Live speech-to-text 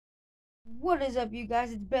What is up, you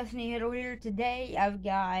guys? It's Bethany Hiddle here. Today I've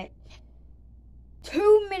got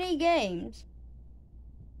too many games.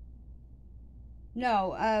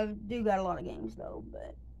 No, I do got a lot of games though,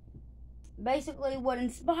 but basically what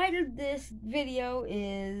inspired this video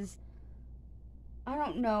is, I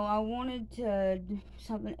don't know, I wanted to do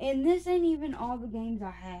something, and this ain't even all the games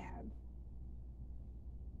I have.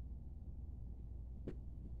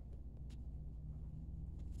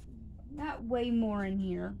 Not way more in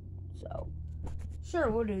here, so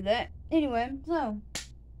sure, we'll do that. Anyway, so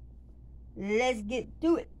let's get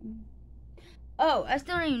to it. Oh, I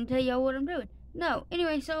still didn't even tell y'all what I'm doing. No,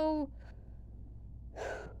 anyway, so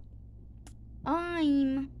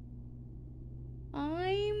I'm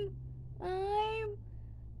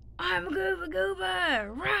Gooba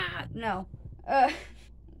Gooba Rock. No,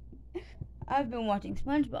 I've been watching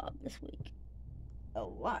SpongeBob this week, a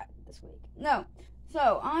lot this week. No,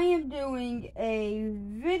 so I am doing a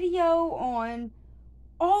video on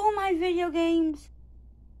all my video games,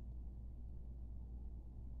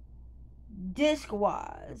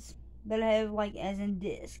 disc-wise, that I have, like, as in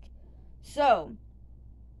disc. So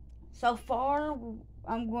far,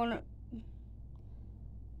 I'm gonna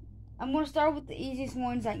start with the easiest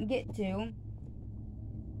ones I can get to,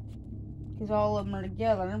 because all of them are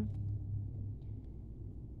together,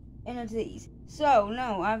 and it's these. So,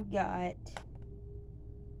 no, I've got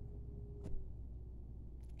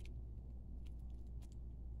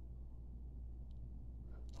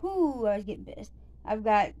I was getting pissed. I've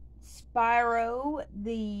got Spyro,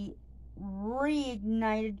 the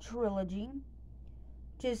Reignited Trilogy,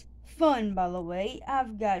 which is fun, by the way.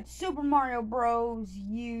 I've got Super Mario Bros.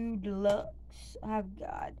 U Deluxe. I've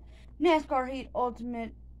got NASCAR Heat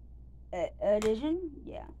Ultimate Edition.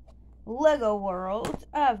 Yeah. Lego Worlds.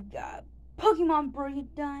 I've got Pokemon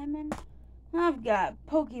Brilliant Diamond. I've got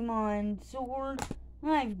Pokemon Sword.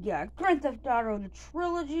 I've got Grand Theft Auto the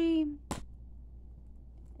Trilogy.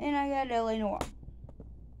 And I got LA Noire.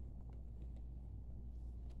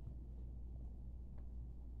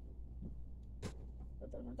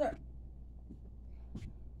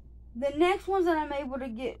 The next ones that I'm able to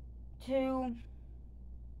get to,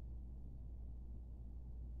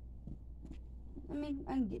 I mean,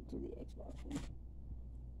 I can get to the Xbox one.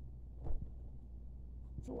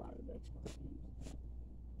 It's a lot of Xbox games.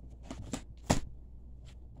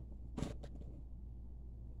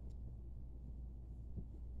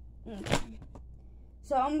 Okay.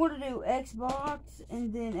 So I'm going to do Xbox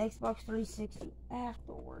and then Xbox 360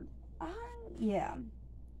 afterward. Yeah.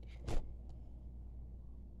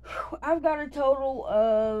 I've got a total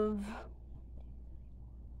of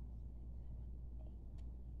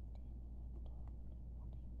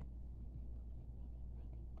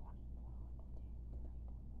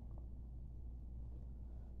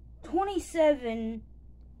 27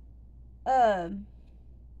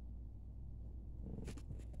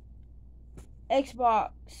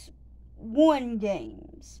 Xbox One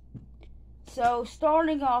games. So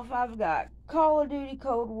starting off, I've got Call of Duty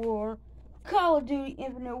Cold War, Call of Duty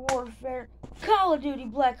Infinite Warfare, Call of Duty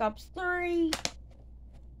Black Ops 3,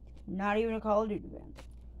 not even a Call of Duty fan.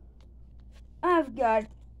 I've got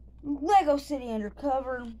Lego City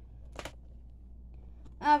Undercover.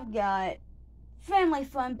 I've got Family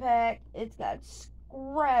Fun Pack. It's got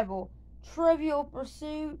Scrabble, Trivial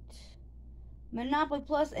Pursuit, Monopoly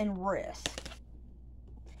Plus, and Risk.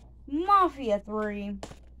 Mafia 3.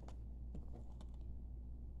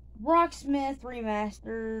 Rocksmith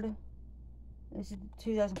Remastered. This is the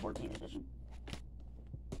 2014 edition.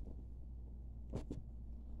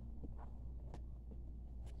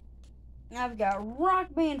 I've got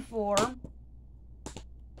Rock Band 4,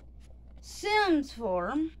 Sims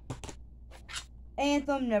 4,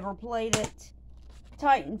 Anthem, never played it,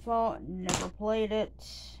 Titanfall, never played it.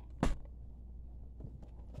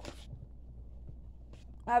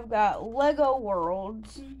 I've got Lego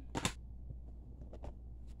Worlds,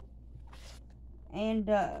 and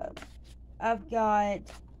I've got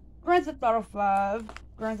Grand Theft Auto 5,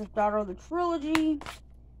 Grand Theft Auto the Trilogy,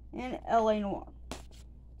 and LA Noire.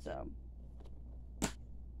 So,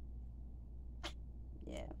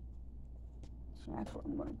 yeah. So that's what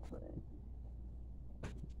I'm going to put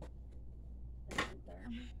right there.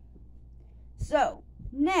 So,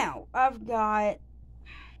 now I've got,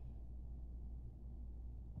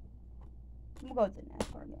 we'll go with the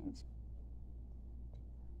NASCAR games.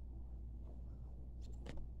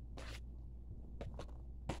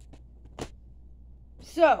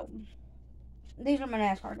 So, these are my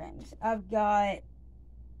NASCAR games. I've got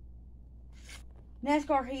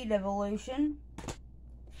NASCAR Heat Evolution,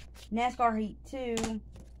 NASCAR Heat 2,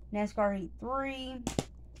 NASCAR Heat 3,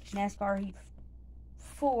 NASCAR Heat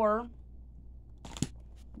 4,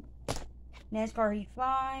 NASCAR Heat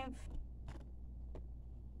 5.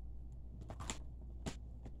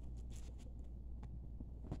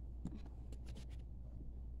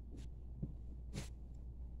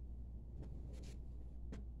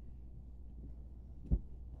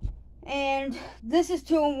 And this is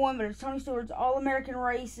 2-in-1, but it's Tony Stewart's All-American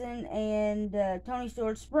Racing and Tony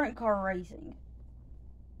Stewart's Sprint Car Racing.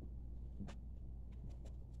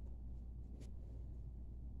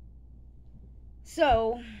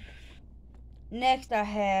 So, next I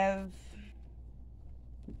have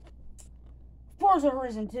Forza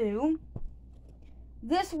Horizon 2.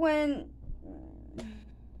 This one,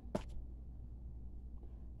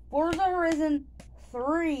 Forza Horizon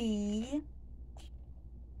 3.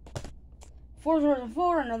 Forza Horizon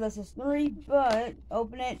 4, I know this is 3, but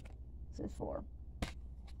open it, it says 4.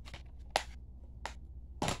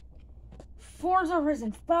 Forza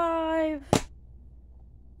Horizon 5,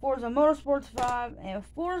 Forza Motorsports 5, and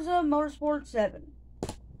Forza Motorsport 7.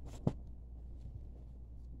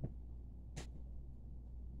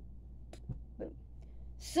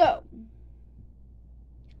 So,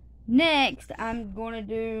 next I'm going to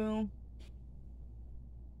do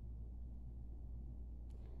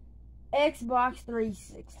Xbox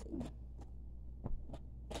 360.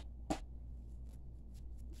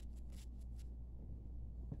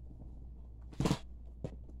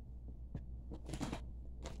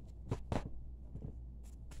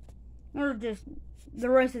 Or just the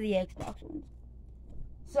rest of the Xbox ones.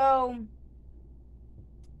 So,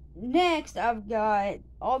 next I've got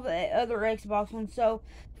all the other Xbox ones. So,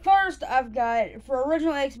 first I've got, for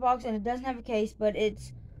original Xbox, and it doesn't have a case, but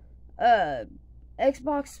it's,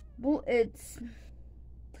 Xbox, it's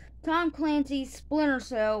Tom Clancy's Splinter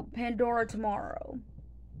Cell Pandora Tomorrow.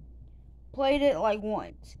 Played it like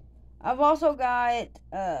once. I've also got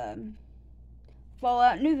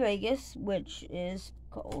Fallout New Vegas, which is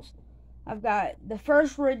Cole's. I've got the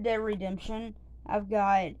first Red Dead Redemption. I've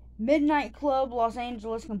got Midnight Club Los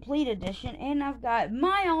Angeles Complete Edition, and I've got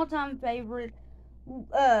my all-time favorite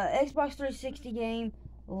Xbox 360 game,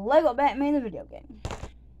 Lego Batman the video game.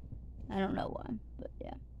 I don't know why, but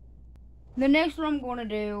yeah. The next one I'm going to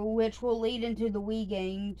do, which will lead into the Wii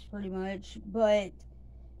games pretty much, but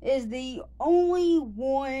is the only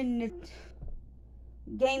one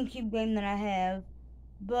GameCube game that I have,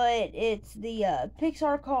 but it's the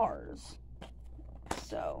Pixar Cars.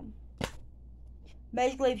 So,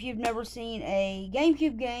 basically, if you've never seen a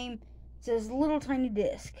GameCube game, it's this little tiny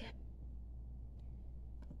disc.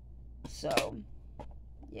 So,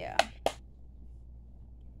 yeah.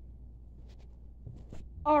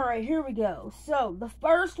 Alright, here we go. So, the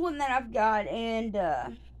first one that I've got, and,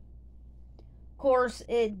 of course,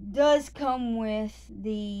 it does come with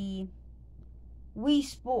the Wii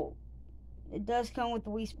Sport. It does come with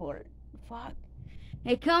the Wii Sport. Fuck.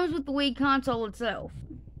 It comes with the Wii console itself.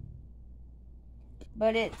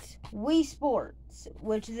 But it's Wii Sports,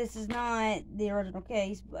 which this is not the original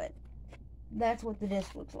case, but that's what the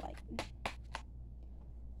disc looks like.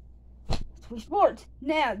 It's Wii Sports.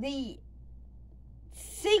 Now, the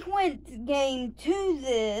sequent game to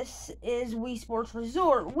this is Wii Sports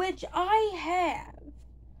Resort, which I have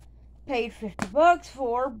paid $50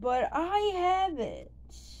 for, but I have it.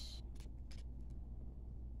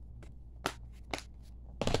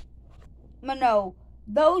 But no,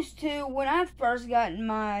 those two, when I first got in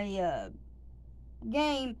my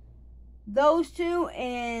game, those two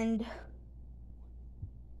and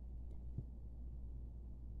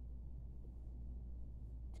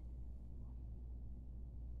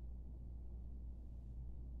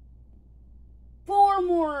four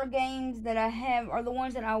more games that I have are the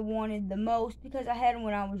ones that I wanted the most because I had them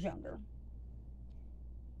when I was younger.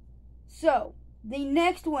 So, the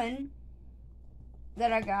next one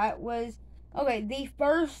that I got was, okay, the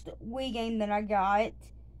first Wii game that I got,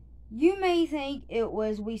 you may think it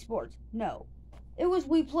was Wii Sports. No, it was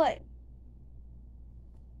Wii Play.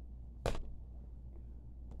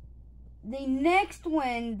 The next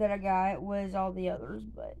one that I got was all the others,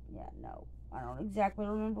 but yeah, no, I don't exactly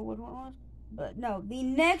remember which one it was. But no, the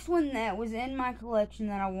next one that was in my collection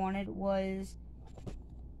that I wanted was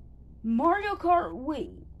Mario Kart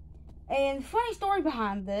Wii. And funny story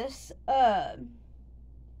behind this,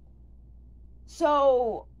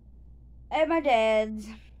 so at my dad's,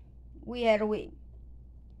 we had a Wii.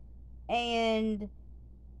 And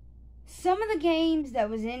some of the games that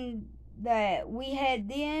was in that we had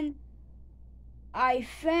then, I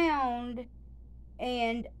found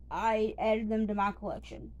and I added them to my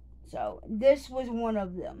collection. So, this was one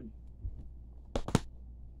of them.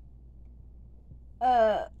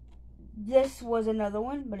 This was another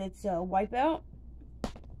one, but it's Wipeout.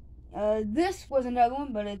 This was another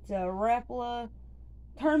one, but it's Rapala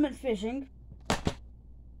Tournament Fishing.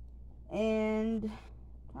 And,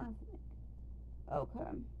 okay.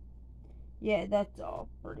 Yeah, that's all,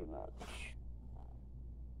 pretty much.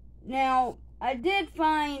 Now, I did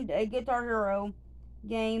find a Guitar Hero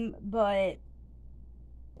game, but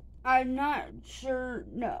I'm not sure.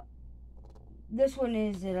 No. This one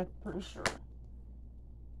is it, I'm pretty sure.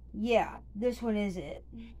 Yeah, this one is it.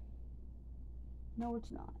 No,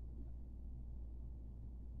 it's not.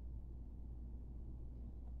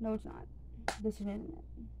 No, it's not. This one isn't it.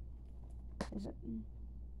 Is it?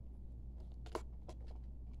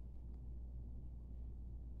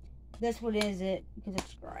 This one is it, because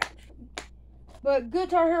it's scratched. But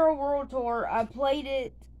Guitar Hero World Tour, I played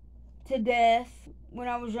it to death when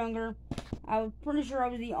I was younger. I was pretty sure I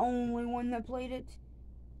was the only one that played it,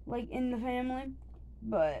 like, in the family.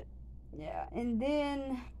 But, yeah. And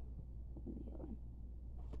then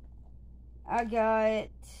I got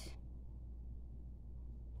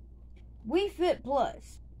Wii Fit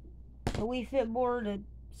Plus. The Wii Fit board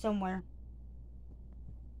somewhere.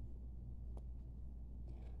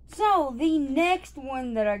 So, the next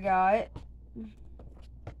one that I got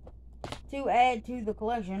to add to the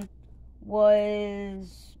collection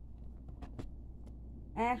was...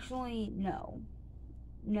 Actually, no.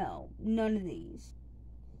 No, none of these.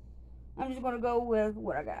 I'm just going to go with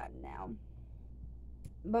what I got now.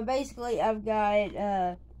 But basically, I've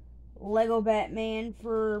got Lego Batman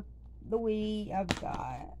for the Wii. I've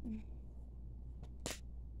got...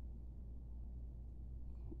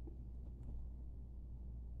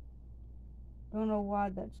 Don't know why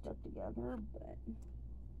that's stuck together, but...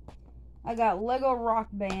 I got Lego Rock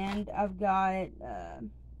Band. I've got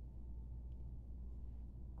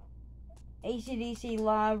AC/DC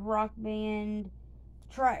Live Rock Band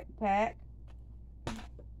Track Pack.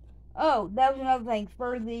 Oh, that was another thing.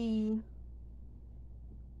 For the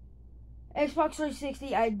Xbox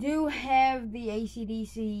 360, I do have the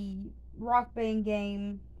AC/DC Rock Band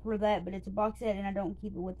game for that, but it's a box set and I don't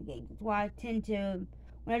keep it with the games. That's why I tend to,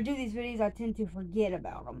 when I do these videos, I tend to forget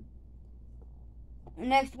about them. The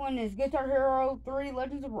next one is Guitar Hero 3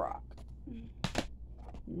 Legends of Rock.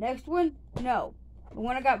 Next one, no. The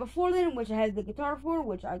one I got before then, which I had the guitar for,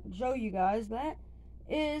 which I can show you guys, that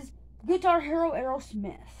is Guitar Hero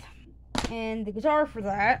Aerosmith. And the guitar for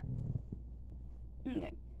that,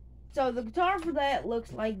 okay. So the guitar for that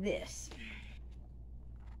looks like this.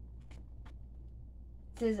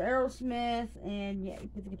 It says Aerosmith, and yeah, you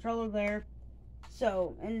put the controller there.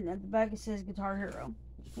 So, and at the back it says Guitar Hero.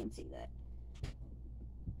 You can't see that.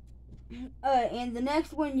 And the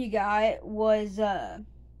next one you got was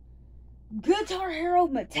Guitar Hero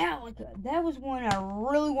Metallica. That was one I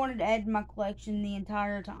really wanted to add to my collection the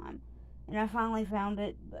entire time. And I finally found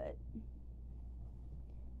it, but...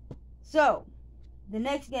 So, the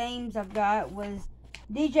next games I've got was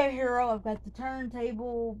DJ Hero. I've got the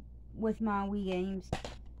turntable with my Wii games,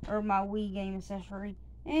 or my Wii game accessory.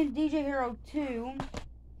 And DJ Hero 2.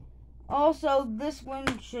 Also, this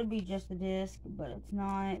one should be just a disc, but it's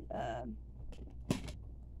not.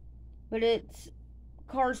 But it's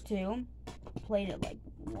Cars 2. Played it like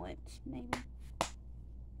once, maybe.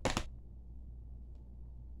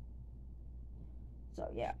 So,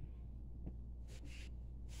 yeah.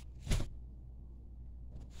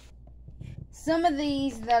 Some of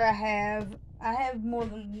these that I have more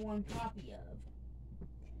than one copy of.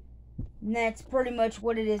 And that's pretty much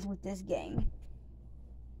what it is with this game.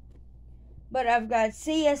 But I've got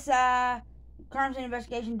CSI, Crimes and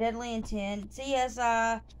Investigation, Deadly Intent,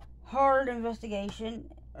 CSI, Hard Investigation,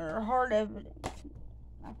 or Hard Evidence.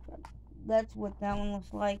 That's what that one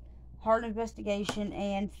looks like. Hard Investigation,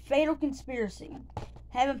 and Fatal Conspiracy.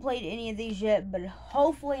 Haven't played any of these yet, but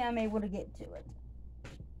hopefully I'm able to get to it.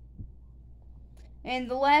 And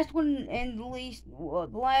the last one, and the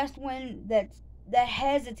last one that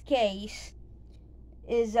has its case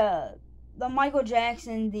is the Michael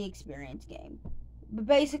Jackson The Experience game. But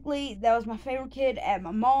basically, that was my favorite kid at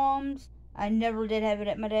my mom's. I never did have it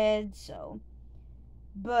at my dad's, so.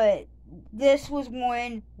 But this was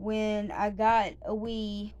one when I got a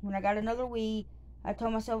Wii, when I got another Wii, I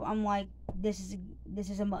told myself, I'm like, this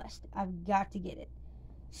is a must. I've got to get it.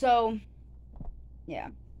 So, yeah.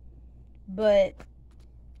 But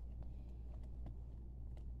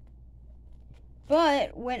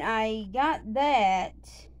when I got that,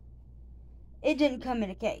 it didn't come in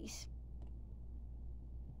a case.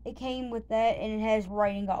 It came with that, and it has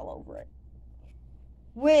writing all over it.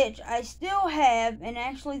 Which I still have, and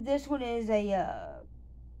actually this one is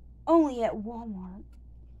only at Walmart.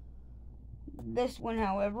 This one,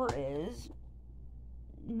 however, is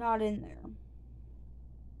not in there.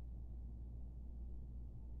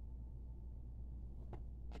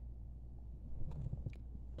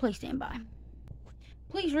 Please stand by.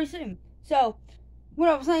 Please resume. So, what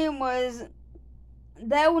I was saying was,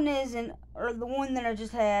 that one isn't, or the one that I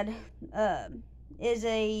just had, is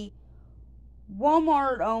a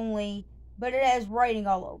Walmart only, but it has writing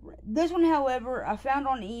all over it. This one, however, I found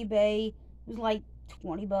on eBay. It was like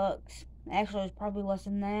 $20. Actually, it was probably less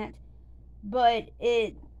than that. But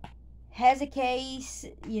it has a case.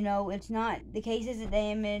 You know, it's not, the case isn't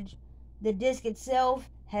damaged. The disc itself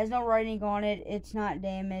has no writing on it. It's not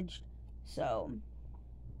damaged. So,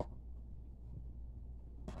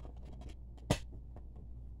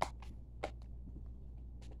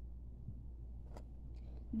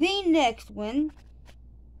 the next one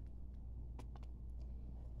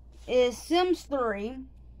is Sims 3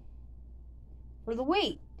 for the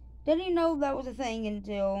Wii. Didn't even know that was a thing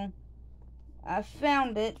until I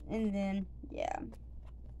found it, and then, yeah.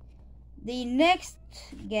 The next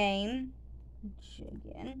game, which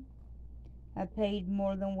again, I paid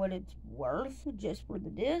more than what it's worth just for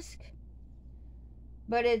the disc,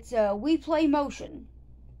 but it's Wii Play Motion.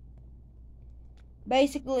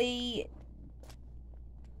 Basically,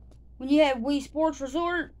 when you have Wii Sports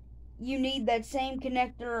Resort, you need that same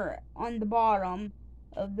connector on the bottom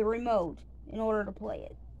of the remote in order to play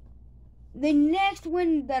it. The next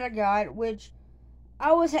one that I got, which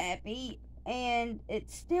I was happy, and it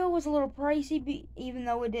still was a little pricey, even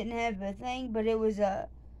though it didn't have a thing, but it was a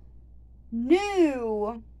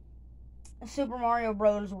new Super Mario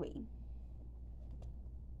Bros. Wii.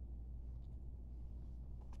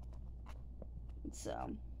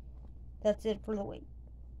 So, that's it for the Wii.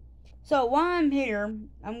 So, while I'm here,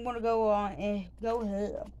 I'm going to go on and go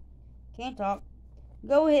ahead. Can't talk.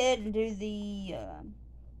 Go ahead and do the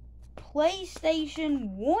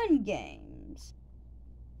PlayStation 1 games.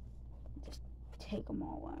 Just take them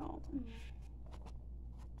all out.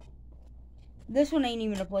 This one ain't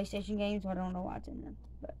even a PlayStation game, so I don't know why it's in there.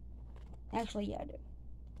 But actually, yeah, I do.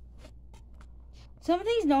 Some of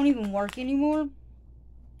these don't even work anymore.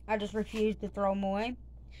 I just refuse to throw them away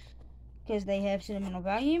because they have sentimental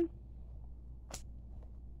value.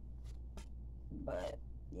 But,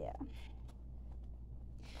 yeah.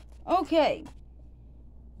 Okay.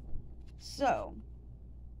 So,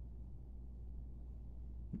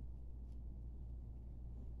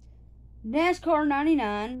 NASCAR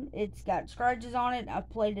 99, it's got scratches on it. I've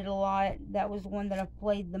played it a lot. That was the one that I've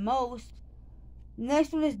played the most.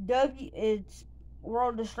 Next one is it's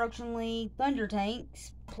World Destruction League Thunder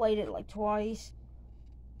Tanks. Played it like twice.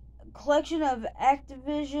 Collection of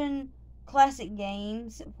Activision classic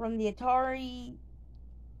games from the Atari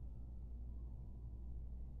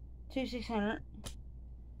 2600.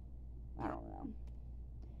 I don't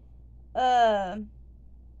know.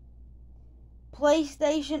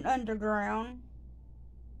 PlayStation Underground.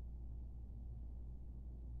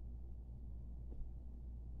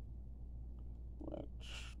 Which,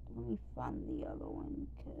 let me find the other one,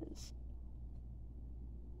 because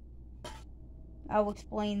I'll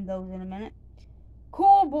explain those in a minute.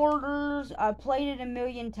 Cool Borders. I played it a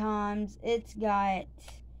million times. It's got,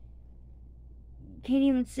 can't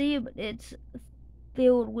even see it, but it's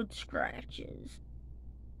filled with scratches.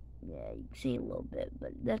 Yeah, you can see a little bit,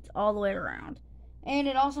 but that's all the way around. And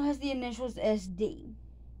it also has the initials SD,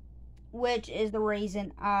 which is the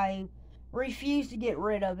reason I refuse to get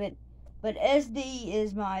rid of it. But SD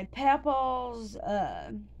is my papa's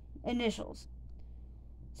initials.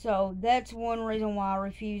 So that's one reason why I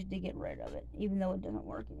refuse to get rid of it, even though it doesn't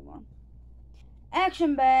work anymore.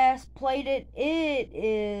 Action Bass, played it. It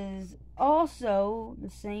is also the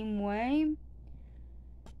same way.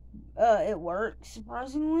 It works,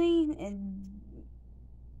 surprisingly, and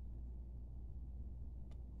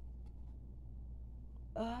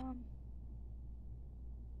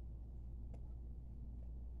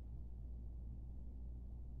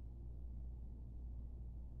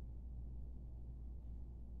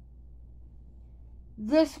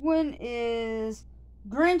this one is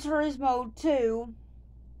Gran Turismo 2.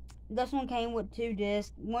 This one came with 2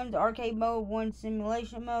 discs. One's arcade mode, one's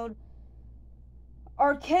simulation mode.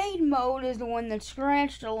 Arcade mode is the one that's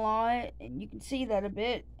scratched a lot, and you can see that a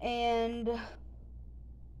bit.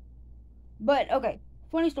 But okay,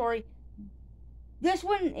 funny story. This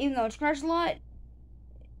one, even though it's scratched a lot,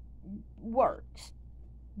 works.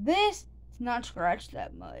 This is not scratched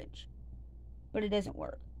that much, but it doesn't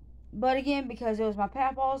work. But again, because it was my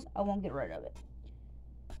papa's, I won't get rid of it.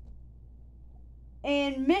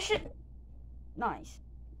 And nice.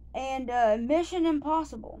 And Mission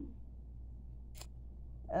Impossible.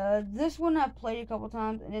 This one I've played a couple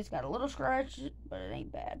times, and it's got a little scratch, but it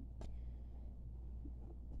ain't bad.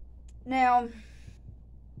 Now,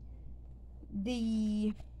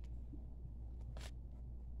 the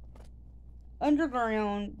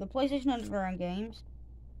Underground, the PlayStation Underground games,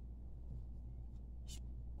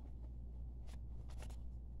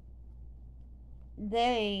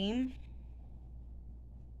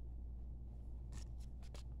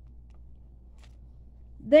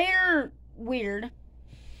 they're weird.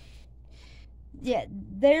 Yeah,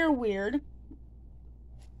 they're weird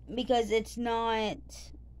because it's not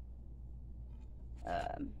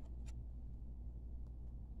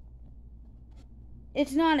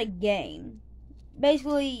it's not a game.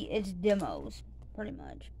 Basically, it's demos, pretty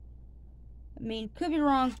much. I mean, could be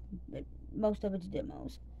wrong, but most of it's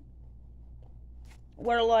demos.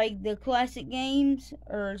 Where, like, the classic games,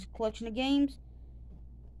 or collection of games,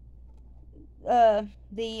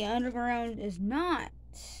 the Underground is not.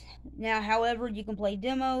 Now, however, you can play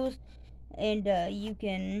demos, and you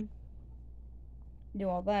can do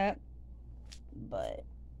all that. But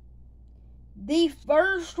the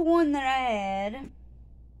first one that I had...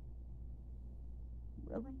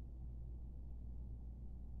 Really?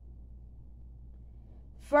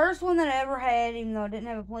 First one that I ever had, even though I didn't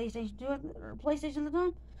have a PlayStation 2 or PlayStation at the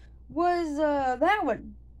time, was that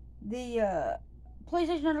one. The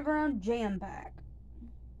PlayStation Underground Jam Pack.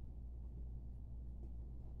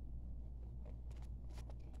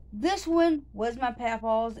 This one was my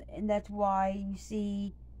papa's, and that's why you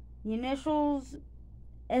see the initials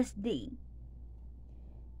SD.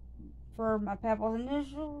 For my papa's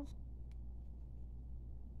initials.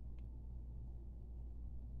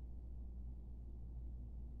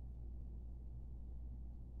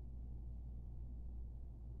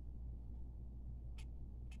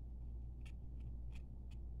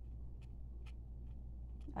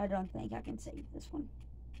 I don't think I can save this one.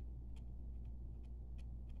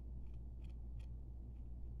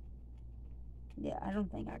 Yeah, I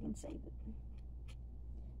don't think I can save it.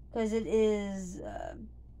 Because it is,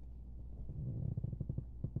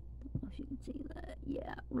 if you can see that,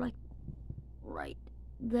 yeah, like, right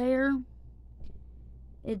there.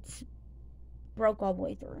 It's broke all the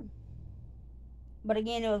way through. But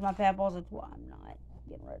again, it was my papa's, that's why I'm not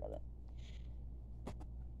getting rid of it.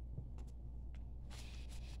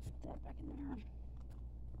 Put that back in there.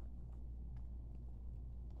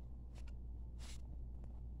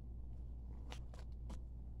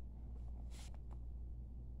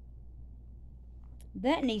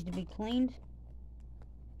 That needs to be cleaned.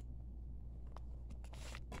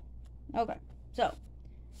 Okay, so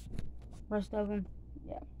rest of them,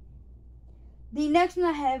 yeah. The next one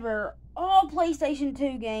I have are all PlayStation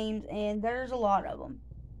 2 games, and there's a lot of them.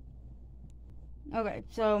 Okay,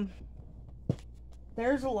 so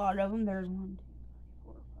there's a lot of them. There's 1, 2,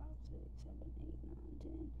 3, 4, 5, 6, 7, 8, 9,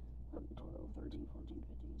 10, 11, 12, 13, 14, 15,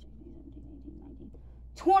 16, 17, 18, 19,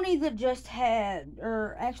 20 that just had,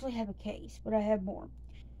 or actually have a case, but I have more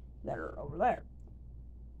that are over there.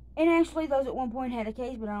 And actually, those at one point had a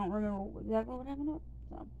case, but I don't remember exactly what happened to it.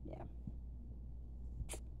 So, yeah.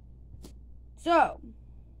 So,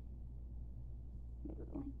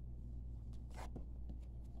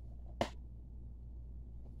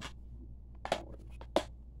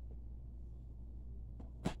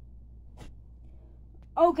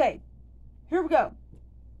 okay, here we go.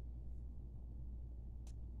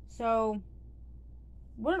 So,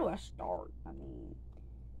 where do I start? I mean,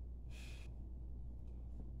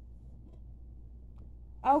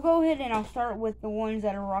 I'll go ahead and I'll start with the ones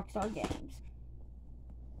that are Rockstar games.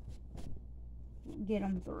 Get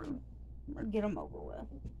them through, or get them over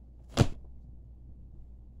with.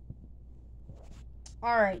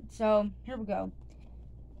 Alright, so here we go.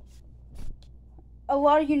 A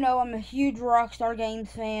lot of you know I'm a huge Rockstar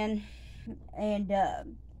Games fan, and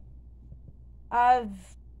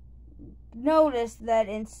I've noticed that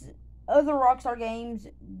in other Rockstar games,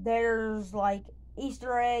 there's like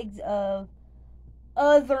Easter eggs of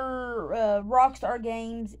other Rockstar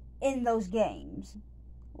games in those games.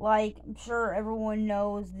 Like, I'm sure everyone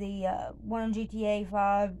knows the one on GTA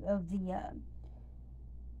 5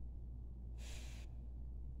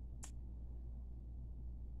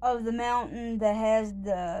 of the mountain that has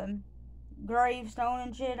the gravestone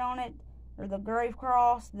and shit on it, or the grave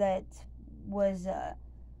cross that was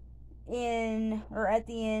in, or at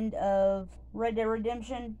the end of Red Dead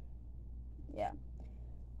Redemption. Yeah.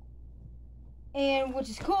 And which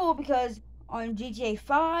is cool because on GTA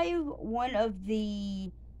 5, one of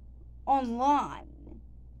the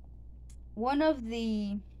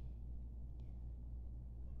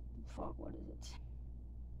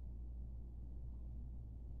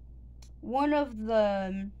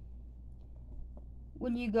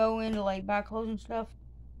when you go into like buy clothes and stuff,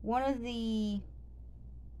 one of the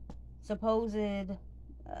supposed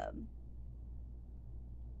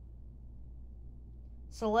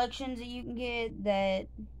selections that you can get that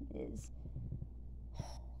is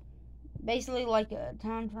basically like a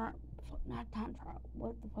time trial. Not time trial.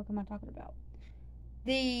 What the fuck am I talking about?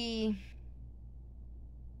 I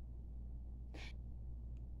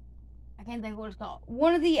can't think of what it's called.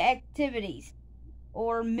 One of the activities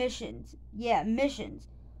or missions. Yeah, missions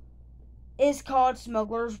is called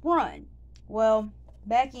Smuggler's Run. Well,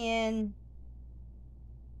 back in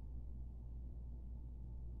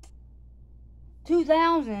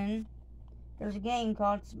 2000, there's a game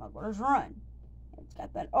called Smuggler's Run. It's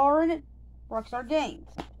got that R in it. Rockstar Games.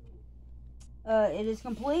 It is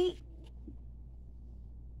complete.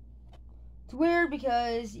 It's weird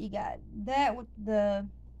because you got that with the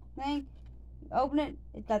thing. You open it,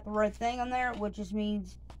 it's got the red thing on there, which just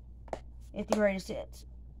means it's the greatest hits.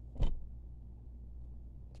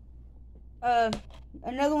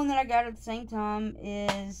 Another one that I got at the same time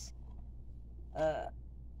is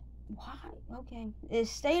is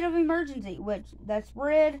State of Emergency, which that's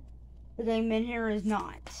red. The game in here is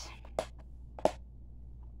not.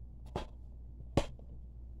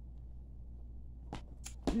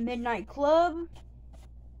 Midnight Club.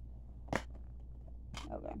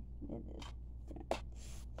 Okay, it's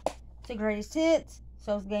the greatest hits.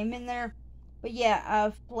 So it's the game in there. But yeah,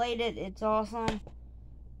 I've played it. It's awesome.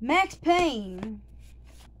 Max Payne.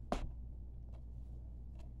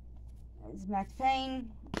 It's Max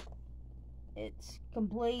Payne. It's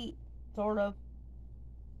complete, sort of.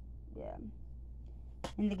 Yeah.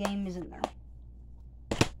 And the game is in there.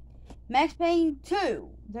 Max Payne 2.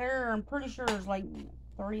 I'm pretty sure there's like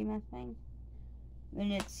 3 Max Payne.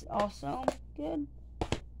 And it's also good.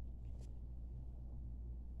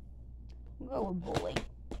 We'll go with Bully.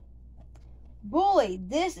 Bully.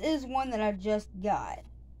 This is one that I just got.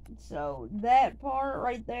 So that part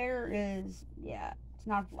right there is, yeah, it's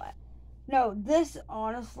not flat. No, this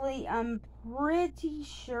honestly, I'm pretty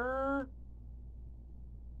sure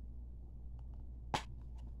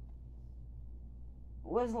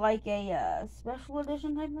was like a special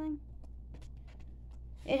edition type thing.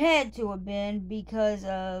 It had to have been because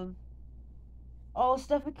of all the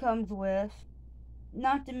stuff it comes with.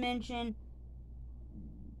 Not to mention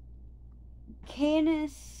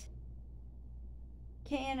Canem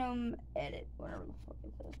Edit, whatever the fuck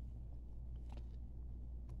it is.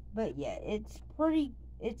 But yeah, it's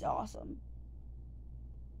awesome.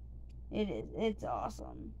 It is. It's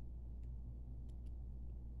awesome.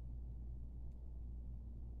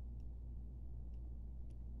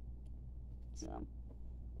 So,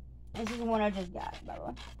 this is the one I just got, by the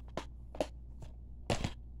way.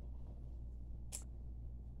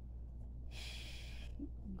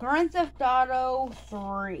 Grand Theft Auto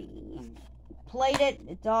 3. Played it.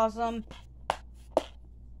 It's awesome.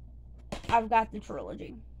 I've got the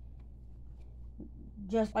trilogy.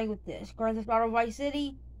 Just like with this. Grand Theft Auto Vice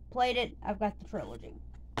City. Played it. I've got the trilogy.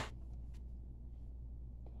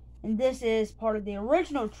 And this is part of the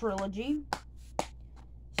original trilogy.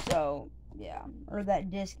 So, yeah. Or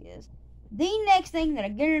that disc is. The next thing that I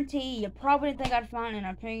guarantee you probably didn't think I'd find, and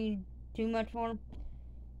I paid too much for,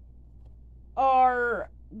 are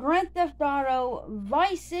Grand Theft Auto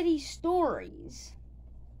Vice City Stories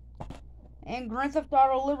and Grand Theft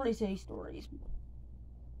Auto Liberty City Stories.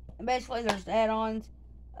 And basically, there's add-ons.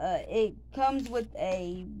 It comes with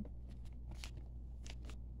a...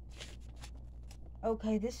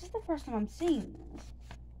 Okay, this is the first time I'm seeing this.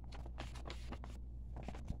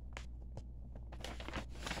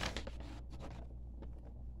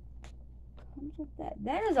 Comes with that.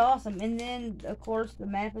 That is awesome. And then, of course, the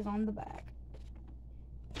map is on the back.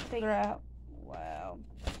 Figure out. Wow.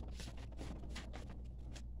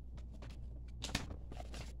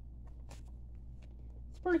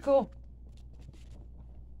 It's pretty cool.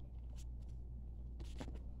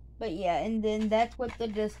 But yeah, and then that's what the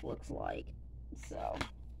disc looks like. So.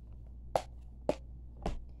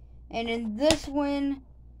 And in this one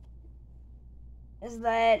is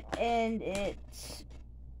that, and it's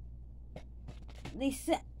the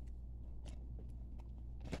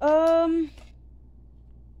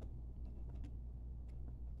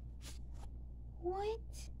what?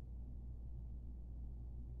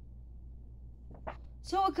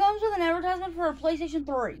 So it comes with an advertisement for a PlayStation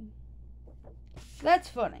 3. That's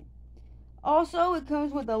funny. Also, it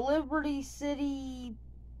comes with a Liberty City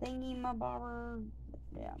thingy-mabobber.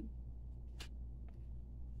 Yeah.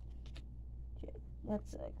 Shit, that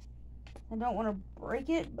sucks. I don't want to break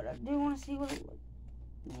it, but I do want to see what it looks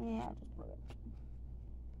like. Yeah, I'll just break it.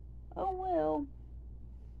 Oh well.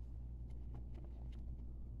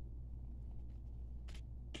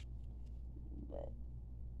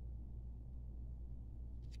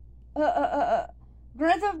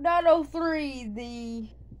 Grand Theft Auto 3, the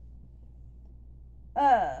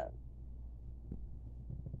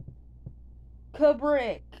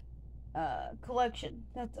Kubrick collection.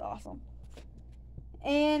 That's awesome.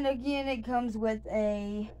 And again, it comes with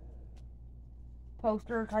a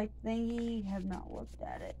poster type thingy. Have not looked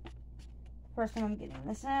at it. First time I'm getting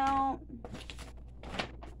this out.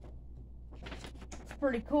 It's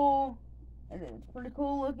pretty cool. It is pretty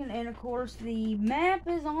cool looking, and of course the map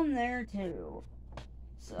is on there too.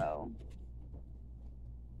 So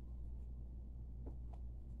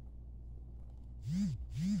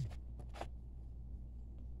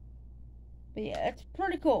but yeah, it's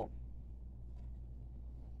pretty cool.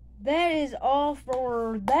 That is all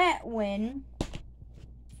for that win.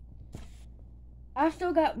 I've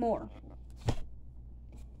still got more.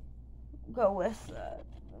 Go with.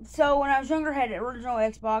 So when I was younger, I had an original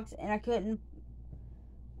Xbox, and I couldn't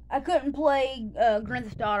play Grand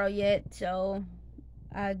Theft Auto yet. So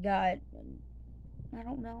I got, I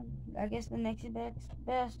don't know, I guess the next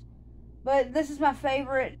best. But this is my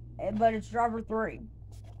favorite. But it's Driver 3.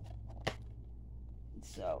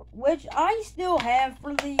 So, which I still have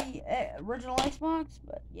for the original Xbox,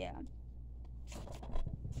 but yeah.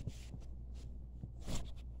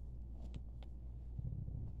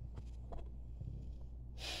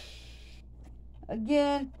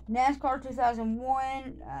 Again, NASCAR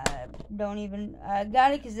 2001. I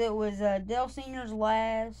got it because it was Dale Sr.'s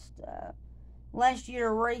last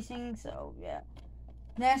year of racing. So yeah,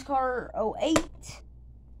 NASCAR 08.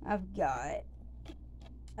 I've got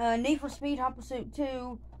Need for Speed Hot Pursuit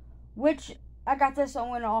 2, which I got this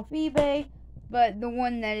one off eBay, but the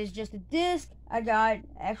one that is just a disc I got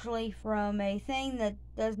actually from a thing that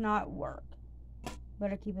does not work,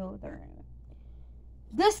 but I keep it with her anyway.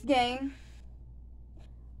 This game,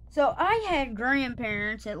 so I had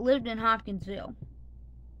grandparents that lived in Hopkinsville,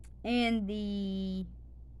 and they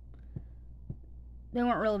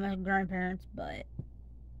weren't really my grandparents, but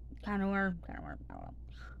kind of were, I don't know.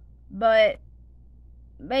 But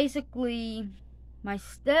basically, my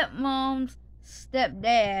stepmom's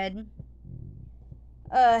stepdad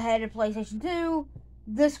had a PlayStation 2.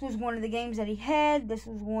 This was one of the games that he had. This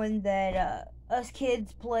was one that us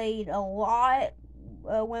kids played a lot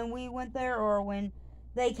when we went there, or when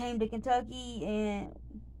they came to Kentucky, and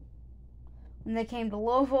when they came to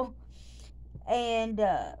Louisville. And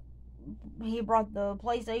he brought the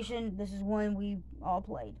PlayStation. This is one we all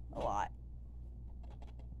played a lot.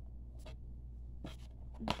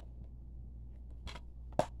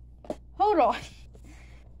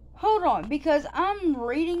 Hold on, because I'm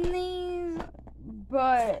reading these,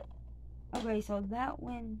 but okay, so that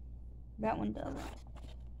one doesn't. That one doesn't.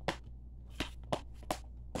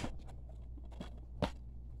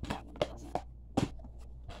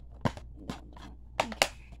 Okay.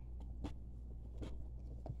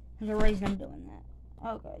 There's a reason I'm doing that.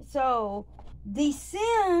 Okay, so The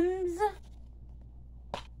Sims.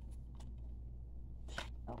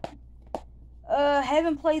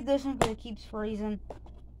 Haven't played this one because it keeps freezing.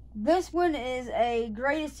 This one is a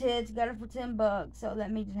greatest hits. Got it for $10, so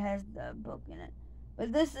that means it has the book in it.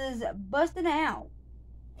 But this is Busting Out.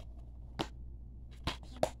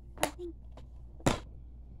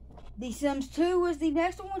 The Sims 2 was the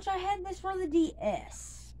next one, which I had this for the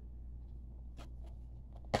DS.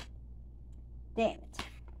 Damn it.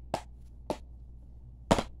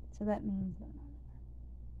 So that means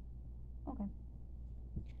okay.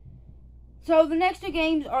 So the next two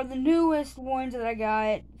games are the newest ones that I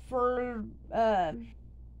got for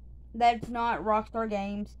that's not Rockstar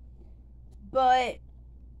Games, but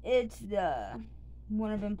it's the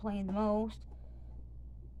one I've been playing the most.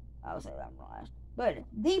 I would say that one last. But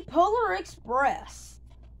the Polar Express,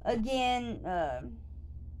 again,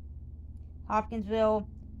 Hopkinsville,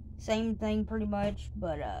 same thing pretty much,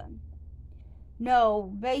 but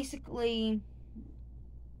no, basically,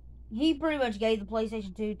 he pretty much gave the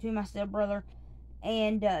PlayStation 2 to my stepbrother,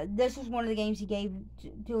 and this was one of the games he gave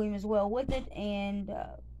to him as well with it, and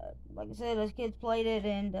like I said, us kids played it,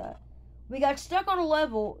 and we got stuck on a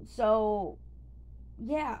level, so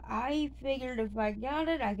yeah, I figured if I got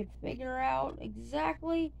it, I could figure out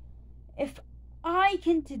exactly if I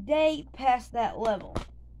can today pass that level,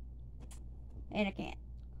 and I can't.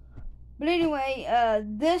 But anyway,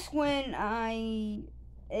 this one,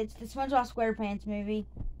 it's the SpongeBob SquarePants movie.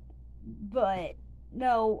 But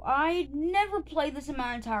no, I never played this in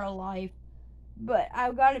my entire life. But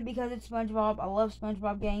I got it because it's SpongeBob. I love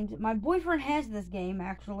SpongeBob games. My boyfriend has this game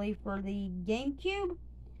actually for the GameCube.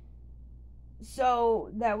 So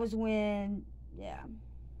that was when, yeah.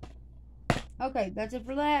 Okay, that's it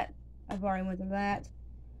for that. I've already went through that.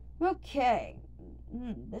 Okay,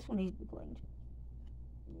 this one needs to be cleaned.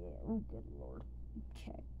 Yeah, oh, good lord.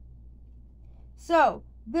 Okay. So,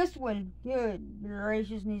 this one, good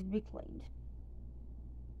gracious, needs to be cleaned.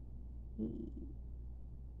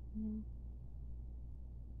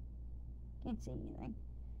 Can't see anything.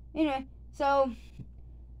 Anyway, so,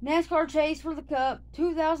 NASCAR Chase for the Cup,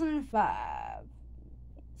 2005. Can't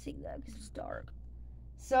see that because it's dark.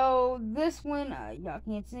 So, this one, y'all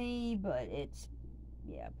can't see, but it's,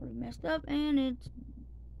 yeah, pretty messed up, and it's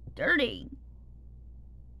dirty.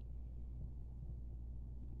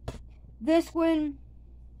 This one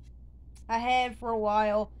I had for a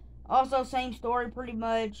while. Also, same story pretty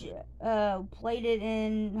much. Played it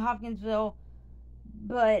in Hopkinsville,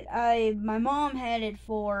 but my mom had it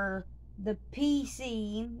for the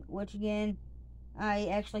PC, which again, I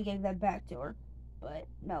actually gave that back to her. But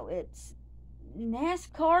no, it's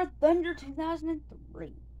NASCAR Thunder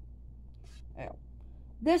 2003.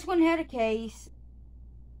 This one had a case.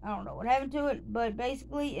 I don't know what happened to it, but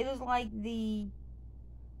basically it is like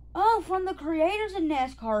from the creators of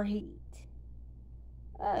NASCAR Heat.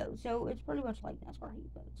 Oh, so it's pretty much like NASCAR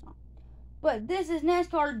Heat, but it's not. But this is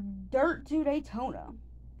NASCAR Dirt to Daytona.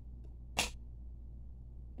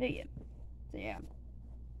 But yeah. So yeah.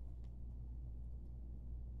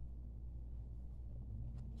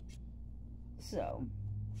 So,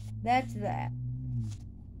 that's that.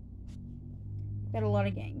 Got a lot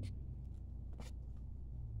of games.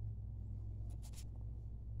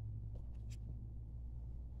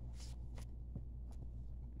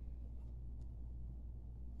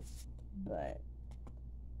 But,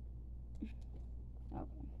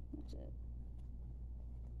 okay, that's it.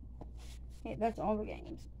 Okay, that's all the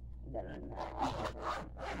games that are in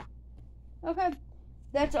there. Okay,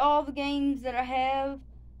 that's all the games that I have.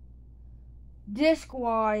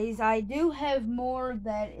 Disc-wise, I do have more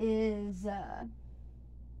that is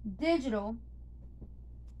digital,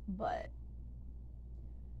 but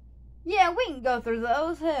yeah, we can go through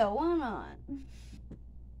those. Hell, why not?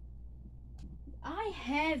 I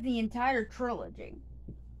have the entire trilogy.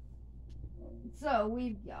 So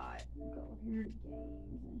we've got here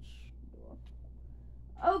games and stuff.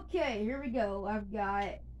 Okay, here we go. I've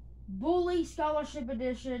got Bully Scholarship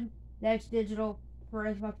Edition. That's digital for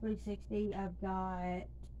Xbox 360. I've got,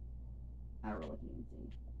 I really can't see.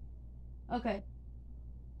 Okay.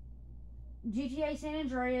 GTA San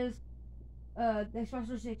Andreas, Xbox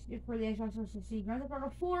 360 for the Xbox 360. Grand Theft Auto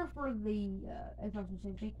 4 for the Xbox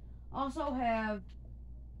 360. Also have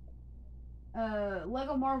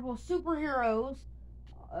Lego Marvel Superheroes,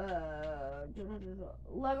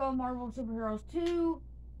 Lego Marvel Superheroes 2,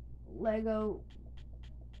 Lego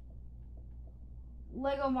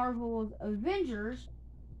Marvel Avengers.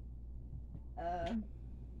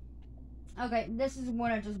 Okay, this is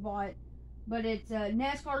one I just bought, but it's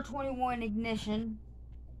NASCAR 21 Ignition.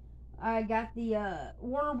 I got the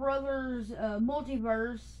Warner Brothers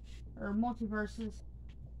Multiverses.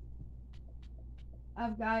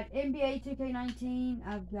 I've got NBA 2K19.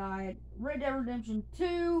 I've got Red Dead Redemption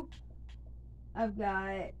 2. I've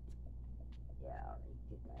got, yeah, I already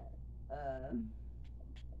did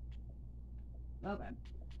that. Okay.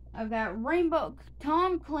 I've got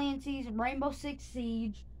Tom Clancy's Rainbow Six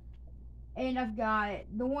Siege. And I've got,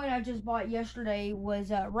 the one I just bought yesterday was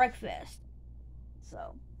Wreckfest.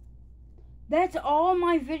 So, that's all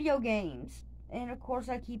my video games. And of course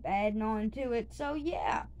I keep adding on to it. So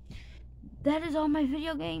yeah. That is all my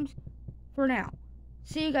video games for now.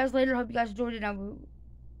 See you guys later. Hope you guys enjoyed it. I will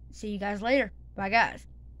see you guys later. Bye, guys.